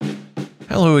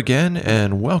Hello again,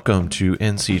 and welcome to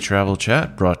NC Travel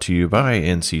Chat, brought to you by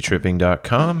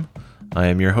nctripping.com. I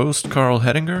am your host, Carl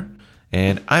Hettinger,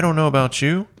 and I don't know about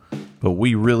you, but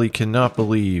we really cannot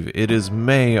believe it is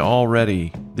May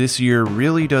already. This year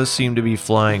really does seem to be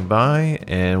flying by,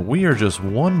 and we are just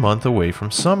 1 month away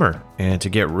from summer. And to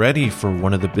get ready for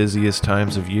one of the busiest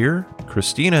times of year,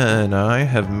 Christina and I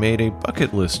have made a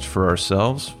bucket list for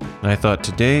ourselves. I thought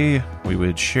today we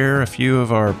would share a few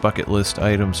of our bucket list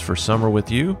items for summer with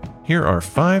you. Here are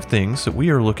 5 things that we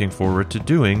are looking forward to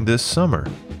doing this summer.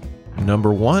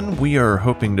 Number 1, we are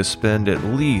hoping to spend at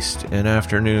least an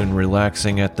afternoon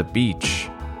relaxing at the beach.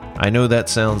 I know that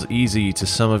sounds easy to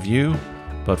some of you,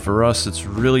 but for us it's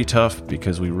really tough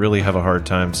because we really have a hard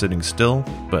time sitting still.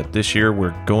 But this year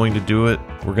we're going to do it.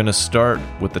 We're going to start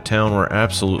with the town we're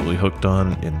absolutely hooked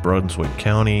on in Brunswick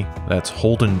County. That's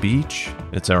Holden Beach.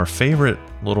 It's our favorite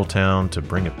little town to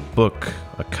bring a book,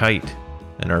 a kite,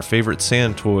 and our favorite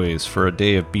sand toys for a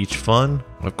day of beach fun.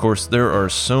 Of course, there are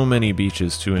so many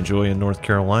beaches to enjoy in North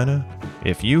Carolina.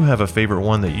 If you have a favorite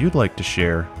one that you'd like to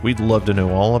share, we'd love to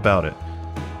know all about it.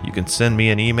 You can send me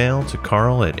an email to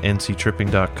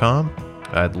carl@nctripping.com.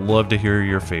 I'd love to hear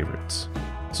your favorites.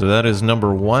 So that is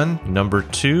number 1. Number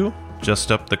 2,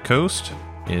 just up the coast,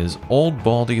 is Old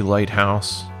Baldy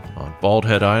Lighthouse on Bald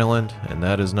Head Island, and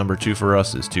that is number 2 for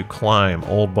us, is to climb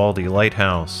Old Baldy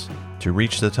Lighthouse. To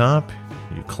reach the top,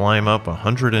 you climb up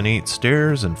 108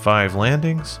 stairs and 5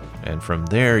 landings, and from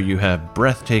there you have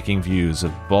breathtaking views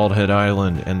of Bald Head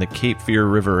Island and the Cape Fear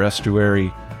River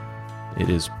estuary. It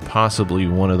is possibly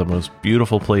one of the most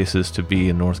beautiful places to be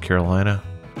in North Carolina,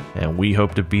 and we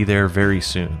hope to be there very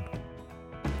soon.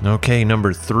 Okay,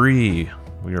 number 3.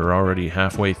 We are already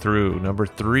halfway through. Number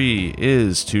 3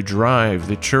 is to drive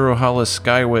the Churrahalla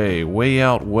Skyway way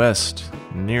out west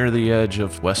near the edge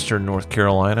of western North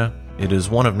Carolina. It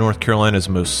is one of North Carolina's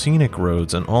most scenic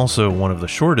roads and also one of the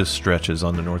shortest stretches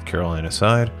on the North Carolina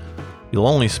side. You'll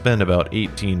only spend about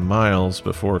 18 miles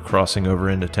before crossing over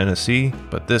into Tennessee,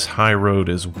 but this high road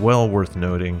is well worth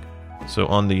noting. So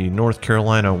on the North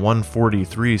Carolina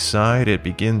 143 side, it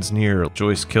begins near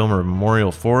Joyce Kilmer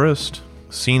Memorial Forest.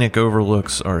 Scenic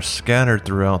overlooks are scattered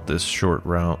throughout this short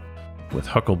route, with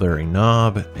Huckleberry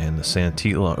Knob and the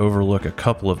Santila Overlook a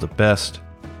couple of the best.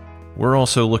 We're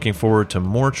also looking forward to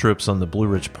more trips on the Blue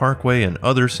Ridge Parkway and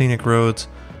other scenic roads,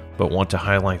 but want to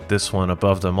highlight this one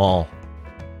above them all.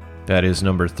 That is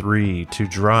number 3, to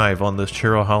drive on the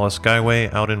Churrahalla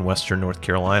Skyway out in western North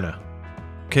Carolina.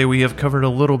 Okay, we have covered a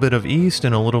little bit of east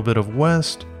and a little bit of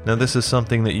west. Now this is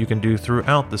something that you can do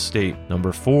throughout the state.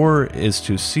 Number 4 is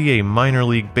to see a minor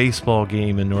league baseball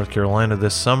game in North Carolina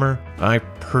this summer. I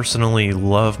personally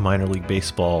love minor league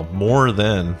baseball more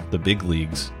than the big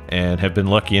leagues, and have been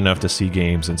lucky enough to see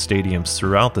games in stadiums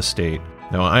throughout the state.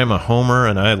 Now, I'm a homer,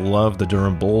 and I love the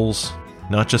Durham Bulls,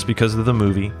 not just because of the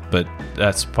movie, but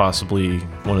that's possibly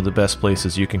one of the best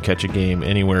places you can catch a game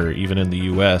anywhere, even in the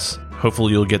U.S.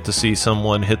 Hopefully you'll get to see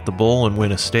someone hit the bull and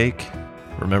win a steak.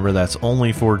 Remember, that's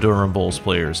only for Durham Bulls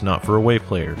players, not for away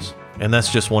players. And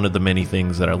that's just one of the many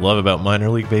things that I love about minor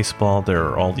league baseball. There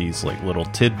are all these little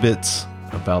tidbits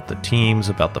about the teams,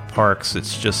 about the parks.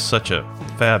 It's just such a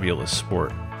fabulous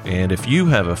sport. And if you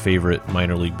have a favorite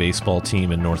minor league baseball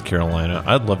team in North Carolina,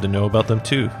 I'd love to know about them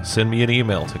too. Send me an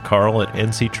email to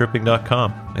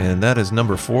carl@nctripping.com. And that is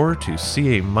number 4, to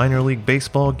see a minor league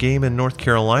baseball game in North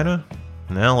Carolina.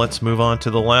 Now let's move on to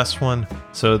the last one.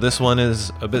 So this one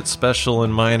is a bit special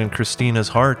in mine and Christina's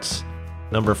hearts.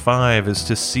 Number 5 is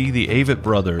to see the Avett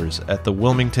Brothers at the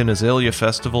Wilmington Azalea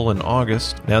Festival in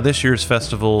August. Now this year's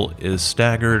festival is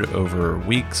staggered over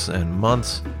weeks and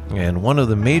months, and one of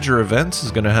the major events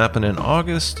is going to happen in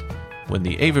August when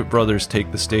the Avett Brothers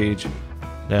take the stage.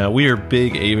 Now we are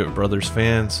big Avett Brothers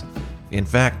fans. In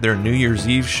fact, their New Year's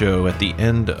Eve show at the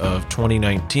end of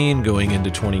 2019 going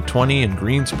into 2020 in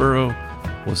Greensboro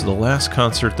was the last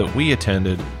concert that we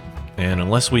attended. And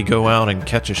unless we go out and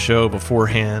catch a show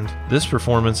beforehand, this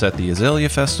performance at the Azalea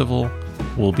Festival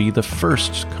will be the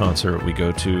first concert we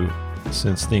go to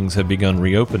since things have begun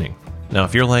reopening. Now,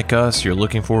 if you're like us, you're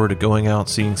looking forward to going out,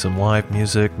 seeing some live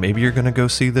music, maybe you're going to go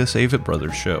see this Avett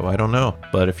Brothers show, I don't know.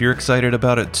 But if you're excited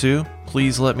about it too,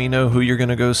 please let me know who you're going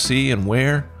to go see and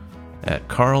where at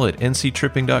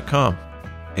carl@nctripping.com.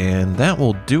 And that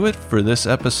will do it for this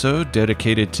episode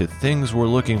dedicated to things we're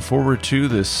looking forward to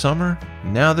this summer.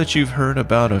 Now that you've heard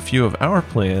about a few of our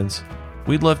plans,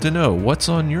 we'd love to know what's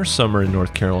on your summer in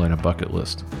North Carolina bucket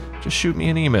list. Just shoot me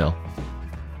an email.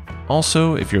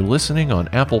 Also, if you're listening on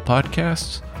Apple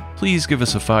Podcasts, please give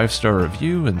us a 5-star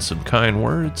review and some kind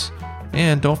words.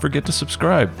 And don't forget to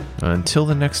subscribe. Until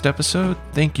the next episode,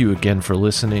 thank you again for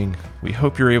listening. We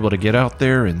hope you're able to get out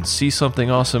there and see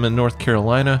something awesome in North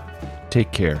Carolina.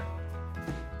 Take care.